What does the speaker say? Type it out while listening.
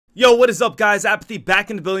Yo, what is up, guys? Apathy back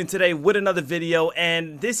in the building today with another video,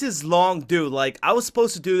 and this is long due. Like, I was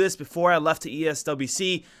supposed to do this before I left to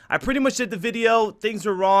ESWC. I pretty much did the video. Things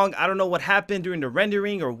were wrong. I don't know what happened during the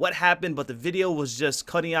rendering or what happened, but the video was just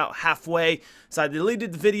cutting out halfway, so I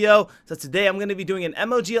deleted the video. So today I'm going to be doing an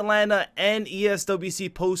Mlg Atlanta and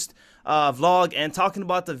ESWC post vlog and talking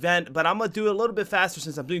about the event, but I'm gonna do it a little bit faster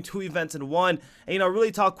since I'm doing two events in one, and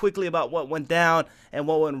really talk quickly about what went down and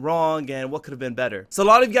what went wrong and what could have been better. So a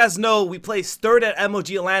lot of you guys know we placed third at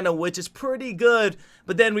Mlg Atlanta, which is pretty good,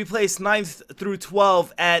 but then we placed 9th through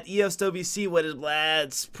 12th at ESWC, which is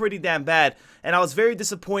it's pretty damn bad. And I was very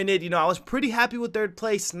disappointed. I was pretty happy with third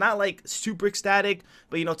place, not like super ecstatic,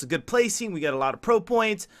 but it's a good placing. We got a lot of pro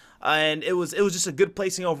points. And it was just a good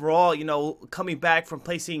placing overall, coming back from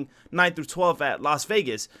placing 9 through 12 at Las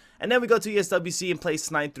Vegas. And then we go to ESWC and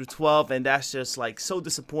place 9 through 12, and that's just like so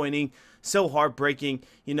disappointing, so heartbreaking.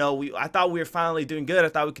 I thought we were finally doing good. I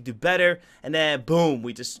thought we could do better, and then boom,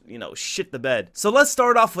 we just, shit the bed. So let's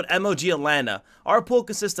start off with Mlg Atlanta. Our pool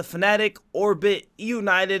consists of Fnatic, Orbit,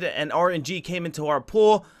 United, and RNG came into our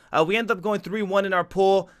pool. We ended up going 3-1 in our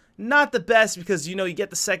pool. Not the best because, you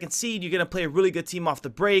get the second seed, you're going to play a really good team off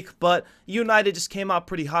the break, but United just came out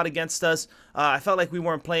pretty hot against us. I felt like we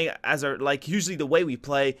weren't playing as usually the way we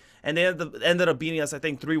play, and they ended up beating us, I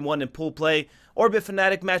think, 3-1 in pool play. Orbit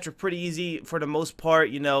Fnatic match were pretty easy for the most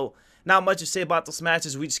part, not much to say about those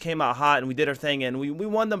matches. We just came out hot and we did our thing, and we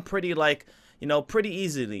won them pretty, pretty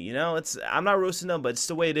easily, I'm not roasting them, but it's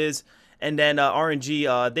the way it is. And then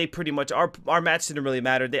RNG, they pretty much, our match didn't really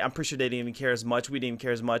matter. I'm pretty sure they didn't even care as much. We didn't even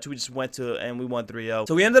care as much. We just went to and we won 3-0.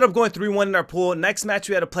 So we ended up going 3-1 in our pool. Next match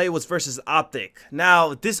we had to play was versus Optic.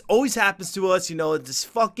 Now, this always happens to us, this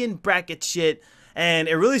fucking bracket shit. And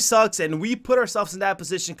it really sucks, and we put ourselves in that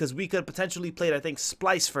position because we could have potentially played, I think,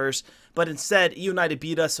 Splice first, but instead, United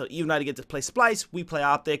beat us, so United get to play Splice, we play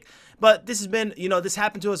Optic. But this has been, this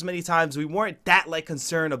happened to us many times. We weren't that,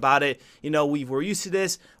 concerned about it. We're used to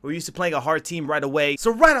this. We're used to playing a hard team right away.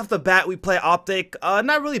 So right off the bat, we play Optic.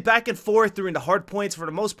 Not really back and forth during the hard points. For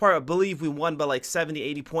the most part, I believe we won by, 70,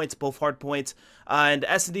 80 points, both hard points. And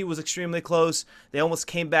the S&D was extremely close. They almost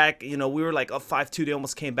came back. We were, up 5-2. They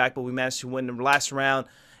almost came back, but we managed to win the last round.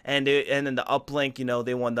 And then the uplink,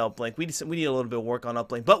 they won the uplink. We need a little bit of work on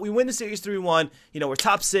uplink, but we win the series 3-1. We're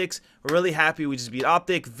top 6. We're really happy. We just beat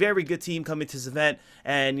Optic. Very good team coming to this event,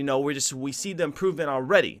 and we see the improvement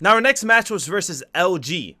already. Now our next match was versus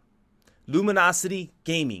LG, Luminosity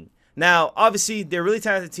Gaming. Now, obviously, they're a really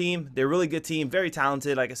talented team. They're a really good team, very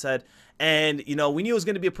talented, like I said. And, we knew it was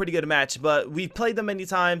going to be a pretty good match, but we played them many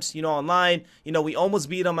times, online. We almost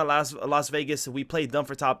beat them at Las Vegas. So we played them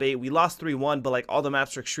for top 8. We lost 3-1, but, all the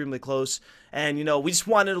maps were extremely close. And, we just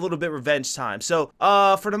wanted a little bit of revenge time. So,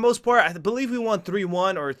 for the most part, I believe we won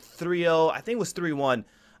 3-1 or 3-0. I think it was 3-1.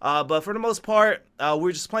 But for the most part, we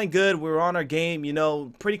were just playing good. We were on our game,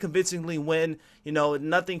 pretty convincingly win.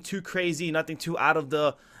 Nothing too crazy, nothing too out of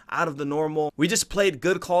the normal. We just played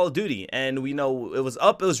good Call of Duty, and we know it was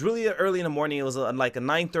up. It was really early in the morning. It was like a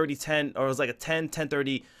 9:30, 10, or it was like a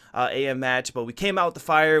 10:30 a.m. match, but we came out with the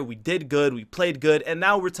fire. We did good. We played good, and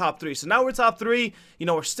now we're top 3. So now we're top 3.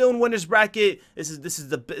 We're still in winners bracket. This is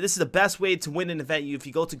the best way to win an event. If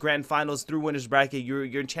you go to grand finals through winners bracket,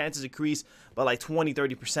 your chances increase by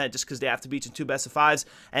 20-30% just because they have to beat you in 2 best-of-5s,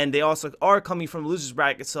 and they also are coming from losers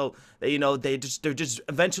bracket, so they, they're just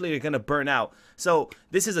eventually they're gonna burn out. So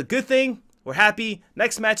this is a good thing. We're happy.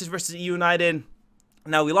 Next match is versus United.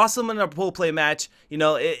 Now, we lost them in our pool play match. We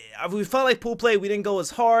felt like pool play, we didn't go as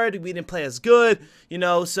hard, we didn't play as good,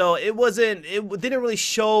 so it didn't really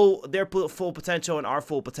show their full potential and our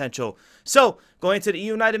full potential. So, going into the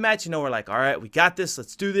United match, we're like, all right, we got this,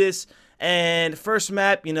 let's do this. And first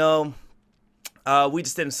map, we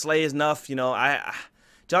just didn't slay enough.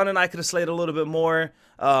 John and I could have slayed a little bit more.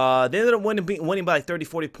 They ended up winning by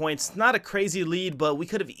 30-40 points. Not a crazy lead, but we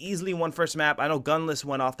could have easily won first map. I know Gunless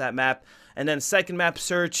went off that map. And then second map,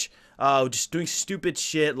 Search, just doing stupid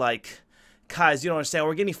shit guys, you don't understand.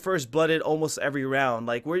 We're getting first blooded almost every round.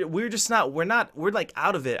 We're just not, we're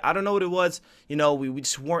out of it. I don't know what it was. We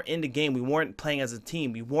just weren't in the game. We weren't playing as a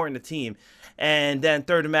team. We weren't a team. And then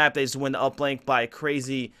third map, they just win the uplink by a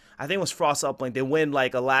crazy, I think it was Frost uplink. They win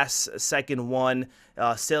a last second one.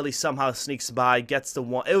 Saley somehow sneaks by, gets the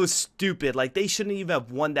one. It was stupid. They shouldn't even have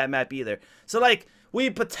won that map either. So we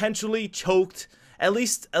potentially choked at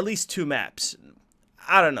least 2 maps.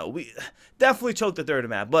 I don't know. We definitely choked the third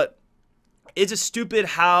map, but it's just stupid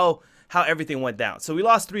how everything went down. So we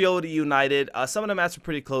lost 3-0 to United. Some of the maps were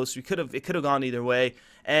pretty close. It could have gone either way.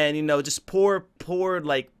 and you know, just poor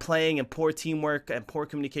like playing and poor teamwork and poor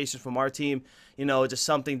communication from our team. You know, just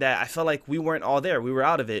something that I felt like we weren't all there. We were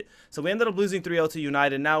out of it. So we ended up losing 3-0 to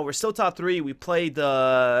United. Now we're still top 3. We played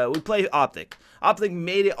Optic. Optic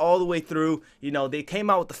made it all the way through. You know, they came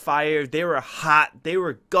out with the fire. They were hot. They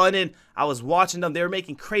were gunning. I was watching them. They were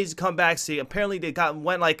making crazy comebacks. See, apparently they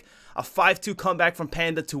went like a 5-2 comeback from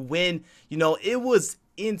Panda to win. You know, it was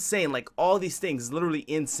insane. Like, all these things, literally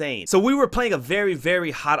insane. So we were playing a very, very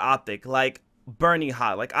hot Optic. Like, burning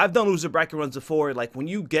hot. Like, I've done loser bracket runs before. Like, when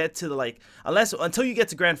you get to the, like, until you get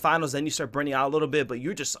to grand finals, then you start burning out a little bit, but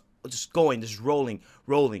you're just going, just rolling,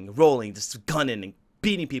 just gunning and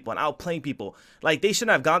beating people and outplaying people. Like, they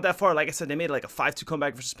shouldn't have gone that far. Like I said, they made like a 5-2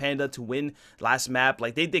 comeback versus Panda to win last map.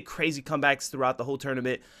 Like, they did crazy comebacks throughout the whole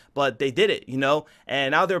tournament, but they did it, you know.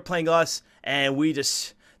 And now they're playing us, and they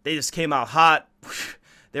just came out hot.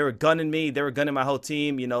 They were gunning me. They were gunning my whole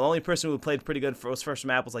team. You know, the only person who played pretty good for his first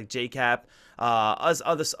map was like JCap. Us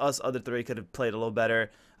other three could have played a little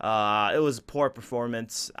better. It was poor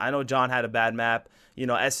performance. I know John had a bad map. You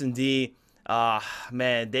know, S&D,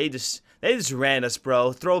 man, they just ran us,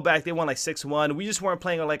 bro. Throwback, they won like 6-1. We just weren't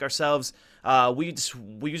playing like ourselves. We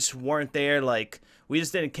just weren't there. Like, we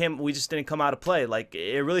just didn't come out to play. Like,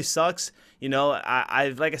 it really sucks. You know,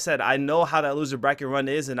 like I said, I know how that loser bracket run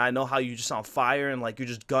is, and I know how you're just on fire and like you're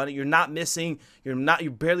just gunning. You're not missing. You're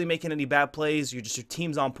barely making any bad plays. Your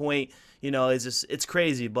team's on point. You know, it's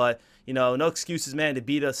crazy. But you know, no excuses, man. They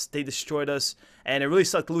beat us. They destroyed us, and it really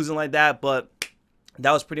sucked losing like that. But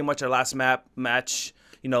that was pretty much our last match.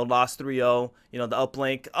 You know, lost 3-0. You know, the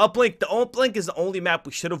uplink. The uplink is the only map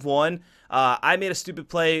we should have won. I made a stupid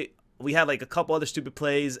play. We had like a couple other stupid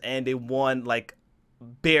plays, and they won, like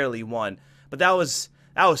barely won. But that was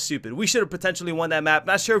stupid. We should have potentially won that map.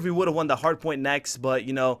 Not sure if we would have won the hard point next, but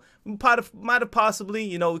you know, we might have possibly.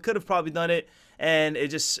 You know, we could have probably done it. And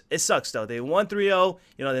it sucks though. They won 3-0.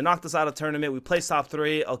 You know, they knocked us out of the tournament. We placed top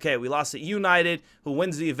 3. Okay, we lost to United, who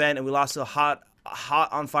wins the event, and we lost to a hot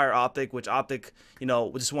on fire Optic, which Optic, you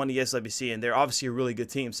know, just won the ESWC, and they're obviously a really good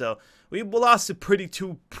team. So we lost to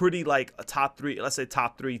two pretty like a top 3, let's say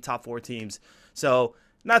top 3, top 4 teams. So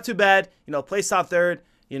not too bad. You know, place top 3rd.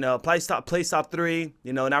 You know, place top 3.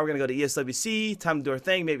 You know, now we're gonna go to ESWC. Time to do our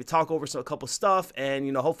thing. Maybe talk over a couple stuff, and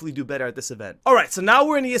you know, hopefully do better at this event. All right, so now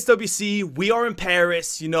we're in ESWC. We are in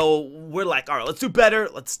Paris. You know, we're like, all right, let's do better.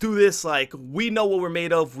 Let's do this. Like, we know what we're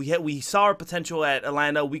made of. We saw our potential at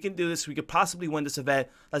Atlanta. We can do this. We could possibly win this event.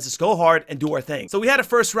 Let's just go hard and do our thing. So we had a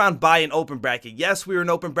first round bye in open bracket. Yes, we were in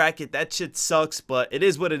open bracket. That shit sucks, but it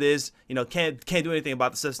is what it is. You know, can't do anything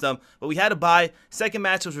about the system. But we had a bye. Second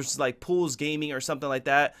match was just like Pools Gaming or something like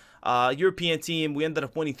that. European team. We ended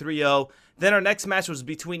up winning 3-0. Then our next match was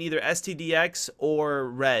between either STDX or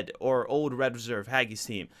Red, or Old Red Reserve, Haggie's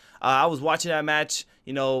team. I was watching that match.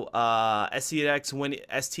 You know, STDX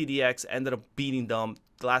ended up beating them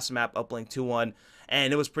the last map, uplink 2-1,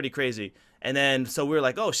 and it was pretty crazy. And then, so we were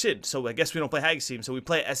like, oh shit, so I guess we don't play Haggie's team, so we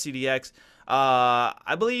play STDX.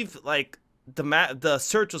 I believe, like, the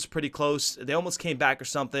search was pretty close. They almost came back or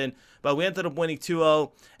something, but we ended up winning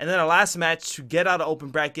 2-0. And then our last match to get out of open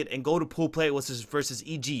bracket and go to pool play was versus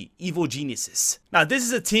Evil Geniuses. Now, this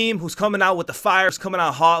is a team who's coming out with the fire, who's coming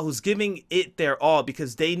out hot, who's giving it their all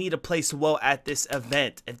because they need to place well at this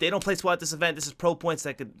event. If they don't place well at this event, this is pro points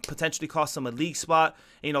that could potentially cost them a league spot,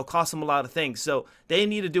 and, you know, cost them a lot of things. So they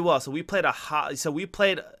need to do well. So we played a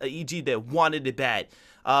EG that wanted it bad.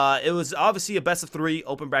 It was obviously a best of 3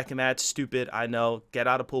 open bracket match. Stupid, I know. Get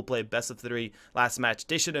out of pool play, best of 3 last match.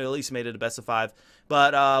 They should have at least made it a best of 5.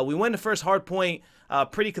 But we won the first hard point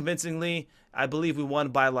pretty convincingly. I believe we won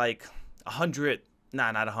by like 100.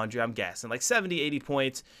 Nah, not 100. I'm guessing like 70, 80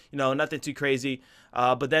 points. You know, nothing too crazy.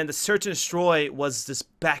 But then the search and destroy was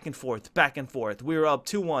just back and forth, back and forth. We were up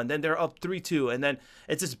 2-1, then they're up 3-2, and then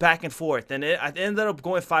it's just back and forth. And it ended up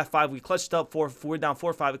going 5-5. We clutched up we were down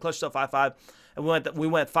 4-5. We clutched up 5-5. And we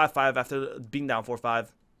went 5-5 after being down 4-5.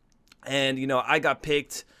 And, you know, I got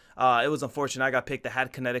picked. It was unfortunate. I got picked. that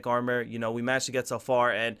had kinetic armor. You know, we managed to get so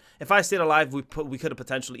far. And if I stayed alive, we could have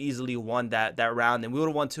potentially easily won that round. And we would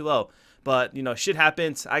have won 2-0. But, you know, shit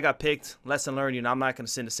happens. I got picked. Lesson learned. You know, I'm not going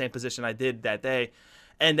to sit in the same position I did that day.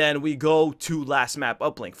 And then we go to last map,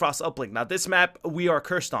 Uplink, Frost Uplink. Now, this map we are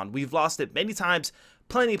cursed on. We've lost it many times.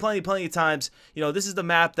 Plenty of times. You know, this is the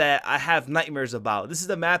map that I have nightmares about. This is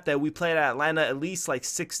the map that we played at Atlanta at least like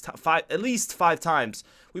 5 times.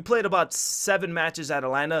 We played about 7 matches at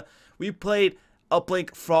Atlanta. We played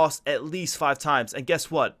Uplink Frost at least 5 times. And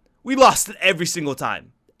guess what? We lost it every single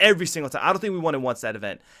time. every single time. I don't think we won it once that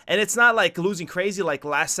event. And it's not like losing crazy, like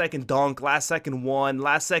last second dunk, last second one,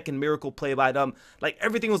 last second miracle play by them. Like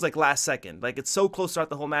everything was like last second. Like it's so close throughout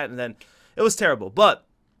the whole match, and then it was terrible. But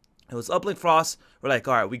it was uplink frost. We're like,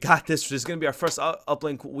 all right, we got this. This is gonna be our first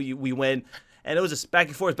uplink. We win. And it was just back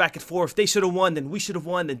and forth, back and forth. They should have won, then we should have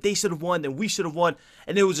won, then they should have won, then we should have won.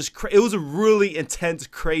 And it was just it was a really intense,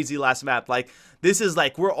 crazy last map. Like this is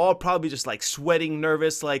like we're all probably just like sweating,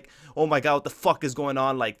 nervous, like oh my god, what the fuck is going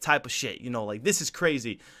on? Like type of shit, you know? Like this is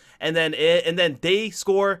crazy. And then they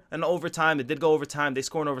score an overtime. It did go overtime. They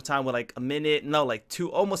score an overtime with like a minute, no, like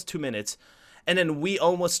almost 2 minutes. And then we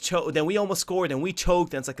almost choked. Then we almost scored. Then we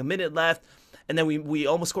choked. And it's like a minute left. And then we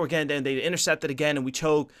almost score again. Then they intercept it again, and we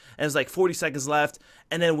choke. And it's like 40 seconds left.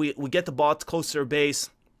 And then we get the ball close to our base.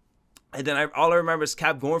 And then all I remember is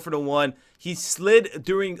Cap going for the one. He slid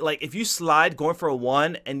during, like, if you slide going for a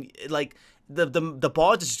one, and like the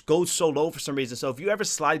ball just goes so low for some reason. So if you ever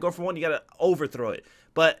slide going for one, you gotta overthrow it.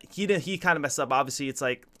 But he kind of messed up. Obviously, it's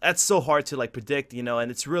like that's so hard to like predict, you know,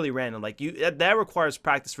 and it's really random. Like that requires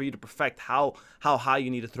practice for you to perfect how high you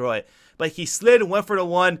need to throw it. But he slid and went for the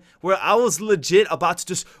one where I was legit about to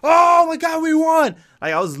just, oh my god, we won!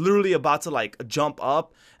 Like I was literally about to like jump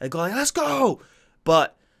up and go like, let's go!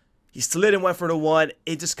 But he slid and went for the one.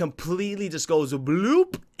 It just completely just goes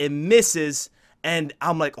bloop. It misses, and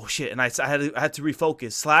I'm like, oh shit! And I had to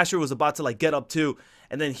refocus. Slasher was about to like get up too.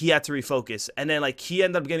 And then he had to refocus. And then, like, he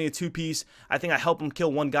ended up getting a 2-piece. I think I helped him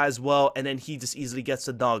kill one guy as well. And then he just easily gets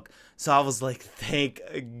the dunk. So I was like, thank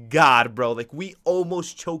God, bro. Like, we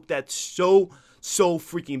almost choked that so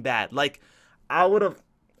freaking bad. Like, I would have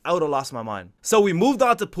lost my mind. So we moved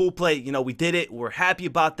on to pool play. You know, we did it. We're happy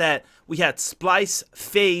about that. We had Splice,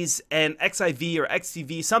 FaZe, and XIV or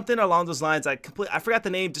XTV, something along those lines. I forgot the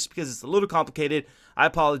name just because it's a little complicated. I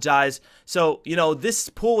apologize. So, you know, this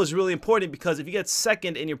pool is really important because if you get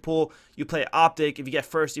second in your pool, you play Optic. If you get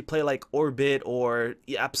first, you play like Orbit or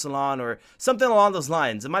Epsilon or something along those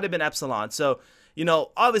lines. It might have been Epsilon. So, you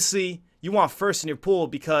know, obviously you want first in your pool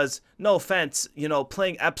because, no offense, you know,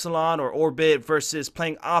 playing Epsilon or Orbit versus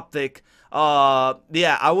playing Optic,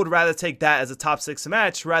 yeah, I would rather take that as a top 6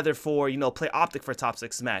 match rather for, you know, play Optic for a top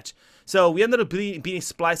 6 match. So we ended up beating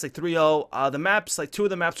Splice like 3-0. The maps, like 2 of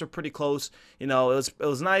the maps were pretty close. You know, it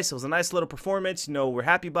was nice. It was a nice little performance. You know, we're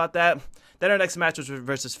happy about that. Then our next match was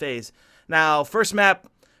versus FaZe. Now, first map,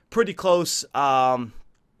 pretty close.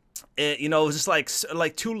 You know, it was just like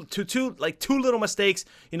two little mistakes.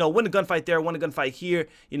 You know, win a gunfight there, win a gunfight here.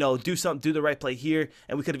 You know, do the right play here,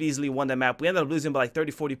 and we could have easily won that map. We ended up losing by like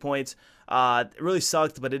 30-40 points. It really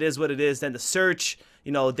sucked, but it is what it is. Then the search,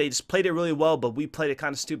 you know, they just played it really well, but we played it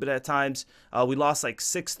kind of stupid at times. We lost like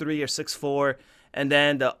 6-3 or 6-4, and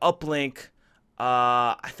then the uplink.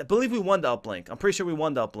 I believe we won the uplink. I'm pretty sure we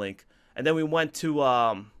won the uplink, and then we went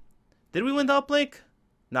to. Did we win the uplink?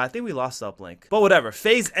 No, I think we lost the uplink. But whatever.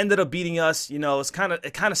 FaZe ended up beating us. You know, it kind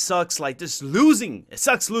of sucks. Like, just losing. It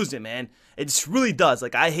sucks losing, man. It just really does.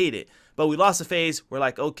 Like, I hate it. But we lost to FaZe. We're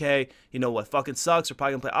like, okay, you know what? Fucking sucks. We're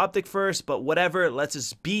probably going to play Optic first. But whatever. Let's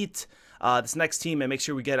just beat this next team and make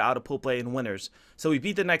sure we get out of pool play and winners. So we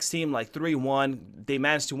beat the next team like 3-1. They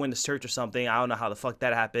managed to win the search or something. I don't know how the fuck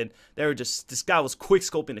that happened. They were just, this guy was quick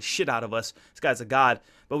scoping the shit out of us. This guy's a god.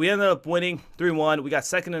 But we ended up winning 3-1. We got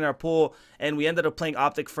second in our pool, and we ended up playing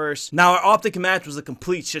Optic first. Now, our Optic match was a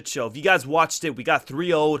complete shit show. If you guys watched it, we got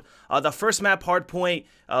 3-0'd. The first map, Hardpoint,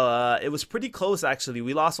 it was pretty close, actually.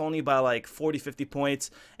 We lost only by like 40-50 points,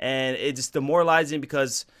 and it just demoralizing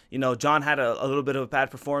because, you know, John had a little bit of a bad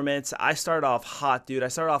performance. I started off hot, dude. I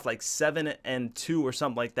started off like 7-2 or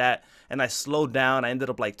something like that, and I slowed down. I ended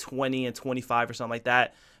up like 20-25 or something like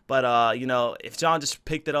that. But, you know, if John just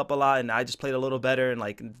picked it up a lot and I just played a little better and,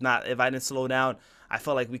 like, if I didn't slow down, I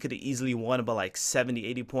felt like we could have easily won by, like,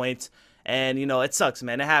 70-80 points. And, you know, it sucks,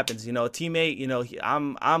 man. It happens. You know, a teammate, you know,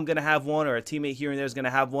 I'm going to have one, or a teammate here and there is going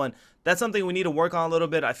to have one. That's something we need to work on a little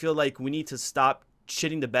bit. I feel like we need to stop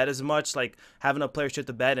shitting the bed as much, like having a player shit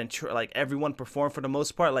the bed and like everyone perform for the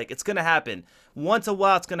most part. Like, it's gonna happen once a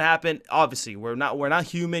while. It's gonna happen. Obviously, we're not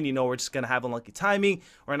human. You know, we're just gonna have unlucky timing.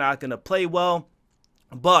 We're not gonna play well.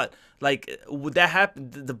 But like, would that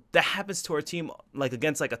happen? That happens to our team, like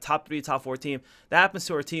against like a top 3, top 4 team. That happens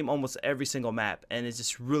to our team almost every single map, and it's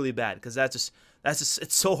just really bad because that's just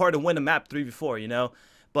it's so hard to win a map 3v4, you know.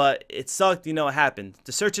 But it sucked, you know. It happened.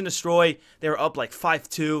 The search and destroy, they were up like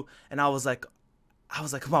 5-2, and I was like,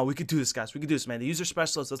 come on, we could do this, guys. We could do this, man. The user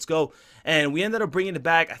specialists, let's go. And we ended up bringing it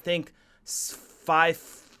back, I think,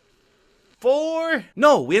 5-4.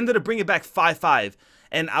 No, we ended up bringing it back 5-5.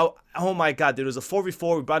 And oh my god, dude, it was a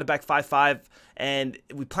 4v4. We brought it back 5-5, and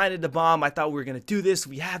we planted the bomb. I thought we were gonna do this.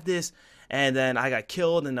 We have this, and then I got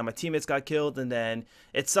killed, and then my teammates got killed, and then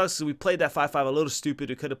it sucks because we played that 5-5 a little stupid.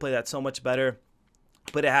 We could have played that so much better.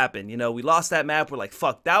 But it happened, you know, we lost that map. We're like,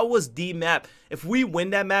 fuck, that was the map. If we win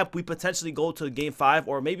that map, we potentially go to game 5,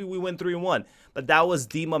 or maybe we win 3-1. But that was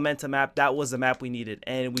the momentum map. That was the map we needed,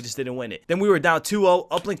 and we just didn't win it. Then we were down 2-0,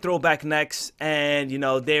 uplink throwback next, and, you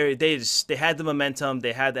know, they had the momentum.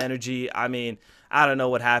 They had the energy. I mean, I don't know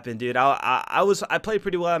what happened, dude. I played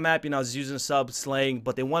pretty well on map. You know, I was using sub slaying,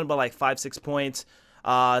 but they won by like 5-6 points.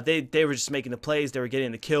 They were just making the plays, they were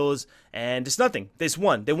getting the kills, and just nothing. They just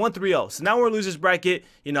won. They won 3-0. So now we're losers bracket,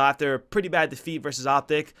 you know, after a pretty bad defeat versus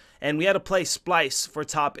Optic, and we had to play Splice for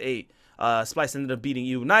top 8. Splice ended up beating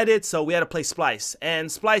United, so we had to play Splice.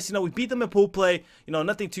 And Splice, you know, we beat them in pool play, you know,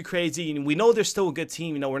 nothing too crazy. And we know they're still a good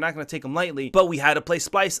team, you know, we're not going to take them lightly, but we had to play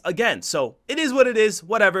Splice again. So it is what it is,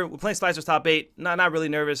 whatever. We're playing Splice for top 8, not really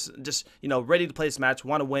nervous, just, you know, ready to play this match,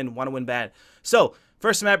 want to win bad. So,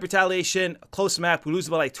 first map, Retaliation, a close map. We lose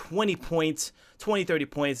by like 20 points, 20, 30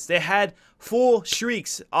 points. They had full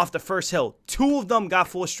streaks off the first hill. 2 of them got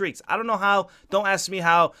full streaks. I don't know how. Don't ask me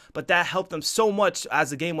how. But that helped them so much as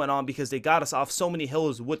the game went on because they got us off so many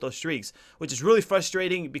hills with those streaks, which is really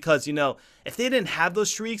frustrating because, you know, if they didn't have those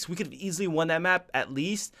streaks, we could have easily won that map at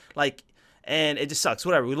least. Like, and it just sucks.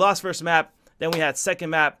 Whatever. We lost first map. Then we had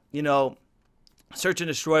second map, you know, Search and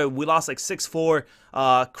Destroy. We lost like 6-4.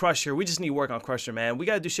 Crusher. We just need to work on Crusher, man. We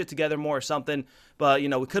got to do shit together more or something. But, you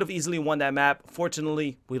know, we could have easily won that map.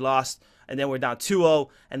 Fortunately, we lost. And then we're down 2-0.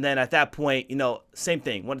 And then at that point, you know, same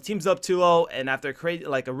thing. When the team's up 2-0 and after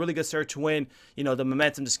like a really good Search win, you know, the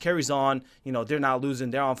momentum just carries on. You know, they're not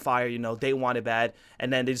losing. They're on fire. You know, they want it bad.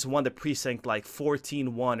 And then they just won the precinct like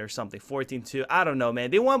 14-1 or something. 14-2. I don't know,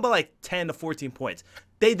 man. They won by like 10 to 14 points.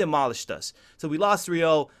 They demolished us. So we lost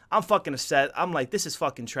 3-0. I'm fucking upset. I'm like, this is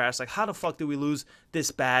fucking trash. Like, how the fuck did we lose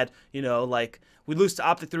this bad? You know, like, we lose to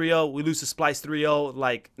Optic 3-0. We lose to Splice 3-0.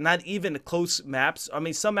 Like, not even close maps. I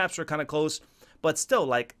mean, some maps were kind of close. But still,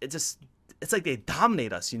 like, it's like they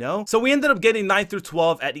dominate us, you know? So we ended up getting 9 through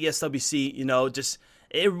 12 at ESWC, you know, just...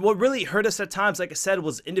 What really hurt us at times, like I said,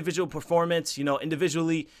 was individual performance. You know,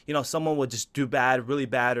 individually, you know, someone would just do bad, really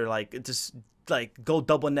bad, or like it just... like go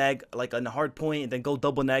double neg like on the hard point and then go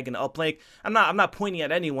double neg and uplink. I'm not pointing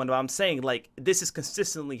at anyone, but I'm saying like this is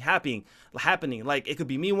consistently happening. Like it could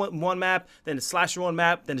be me one map, then it's Slasher one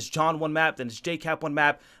map, then it's John one map, then it's JCap one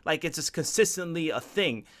map. Like it's just consistently a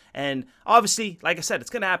thing. And obviously, like I said,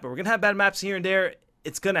 it's gonna happen. We're gonna have bad maps here and there.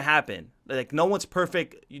 It's gonna happen. Like no one's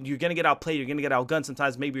perfect. You're gonna get outplayed. You're gonna get outgunned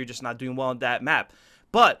sometimes. Maybe you're just not doing well on that map.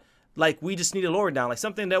 But like, we just need to lower it down. Like,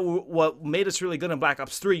 something that what made us really good in Black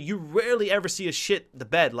Ops 3, you rarely ever see a shit the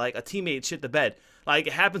bed, like a teammate shit the bed. Like,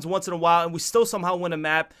 it happens once in a while, and we still somehow win a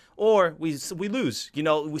map, or we lose. You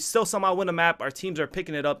know, we still somehow win a map. Our teams are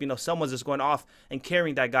picking it up. You know, someone's just going off and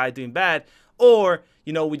carrying that guy doing bad. Or,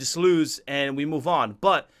 you know, we just lose and we move on.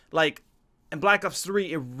 But, like, in Black Ops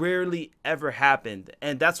 3, it rarely ever happened.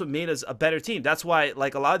 And that's what made us a better team. That's why,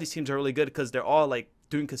 like, a lot of these teams are really good because they're all, like,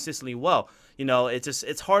 doing consistently well. You know,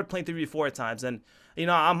 it's hard playing 3v4 at times, and you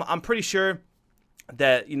know, I'm pretty sure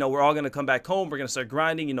that, you know, we're all gonna come back home. We're gonna start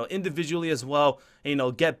grinding, you know, individually as well, and, you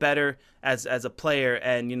know, get better as a player,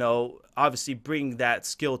 and, you know, obviously bring that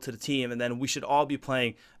skill to the team, and then we should all be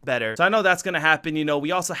playing better. So I know that's gonna happen. You know,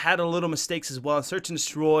 we also had a little mistakes as well in Search and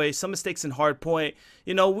Destroy, some mistakes in Hardpoint.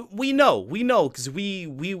 You know, we know because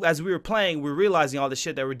we as we were playing, we're realizing all the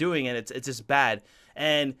shit that we're doing, and it's just bad.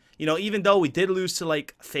 And, you know, even though we did lose to,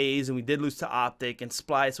 like, FaZe, and we did lose to Optic and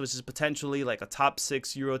Splice, which is potentially, like, a top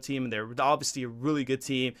 6 Euro team, and they're obviously a really good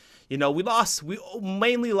team, you know, we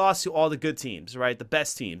mainly lost to all the good teams, right? The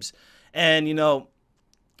best teams. And, you know,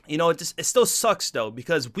 it still sucks, though,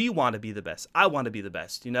 because we want to be the best. I want to be the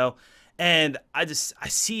best, you know? And I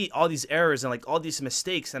see all these errors and, like, all these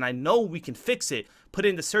mistakes, and I know we can fix it. Put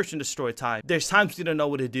in the Search and Destroy time. There's times we don't know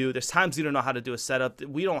what to do. There's times we don't know how to do a setup.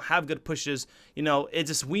 We don't have good pushes. You know,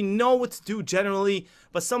 we know what to do generally,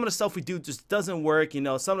 but some of the stuff we do just doesn't work. You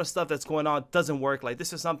know, some of the stuff that's going on doesn't work. Like,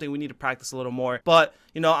 this is something we need to practice a little more. But,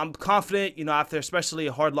 you know, I'm confident, you know, after especially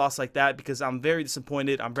a hard loss like that, because I'm very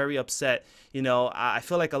disappointed. I'm very upset. You know, I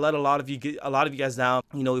feel like I let a lot of you guys down.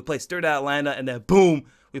 You know, we placed third at Atlanta, and then boom,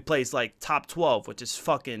 we placed like top 12, which is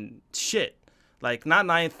fucking shit. Like, not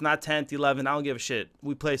 9th, not 10th, 11th, I don't give a shit.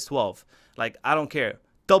 We placed 12. Like, I don't care.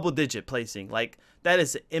 Double-digit placing. Like, that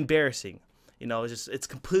is embarrassing. You know, it's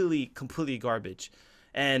completely garbage.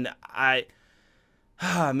 And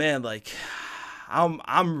man, like,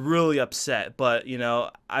 I'm really upset. But, you know,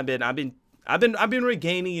 I've been I've been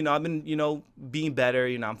regaining, I've been, being better,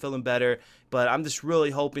 I'm feeling better, but I'm just really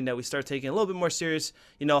hoping that we start taking it a little bit more serious,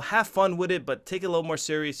 have fun with it, but take it a little more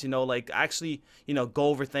serious, like actually, go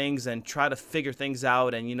over things and try to figure things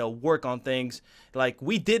out and, work on things. Like,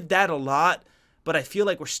 we did that a lot, but I feel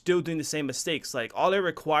like we're still doing the same mistakes. Like, all it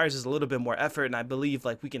requires is a little bit more effort, and I believe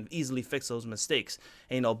like we can easily fix those mistakes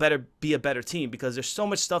and, better be a better team, because there's so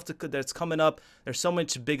much stuff that's coming up. There's so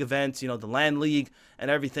much big events, the LAN League and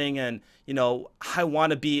everything, and I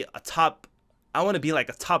want to be like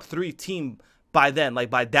a top 3 team by then. Like,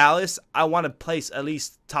 by Dallas, I want to place at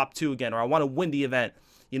least top 2 again, or I want to win the event.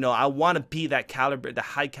 I want to be that caliber, the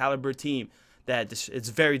high caliber team that it's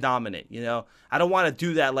very dominant. I don't want to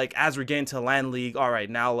do that like as we're getting to LAN League. All right,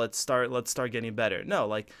 now let's start getting better. No,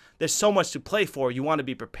 like, there's so much to play for. You want to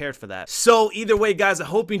be prepared for that. So either way, guys, I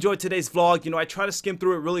hope you enjoyed today's vlog. I try to skim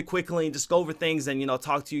through it really quickly and just go over things and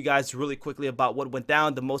talk to you guys really quickly about what went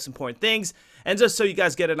down, the most important things, and just so you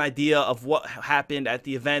guys get an idea of what happened at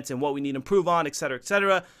the event and what we need to improve on, etc.,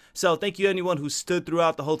 etc. So thank you anyone who stood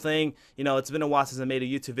throughout the whole thing. It's been a while since I made a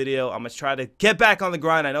YouTube video. I'm gonna try to get back on the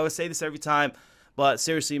grind. I know I say this every time, but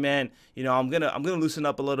seriously, man, I'm gonna loosen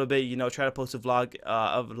up a little bit. Try to post a vlog,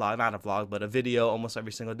 not a vlog, but a video almost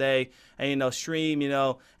every single day, and stream,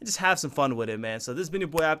 and just have some fun with it, man. So this has been your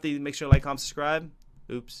boy Apathy. Make sure to like, comment, subscribe.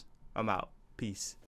 Oops, I'm out. Peace.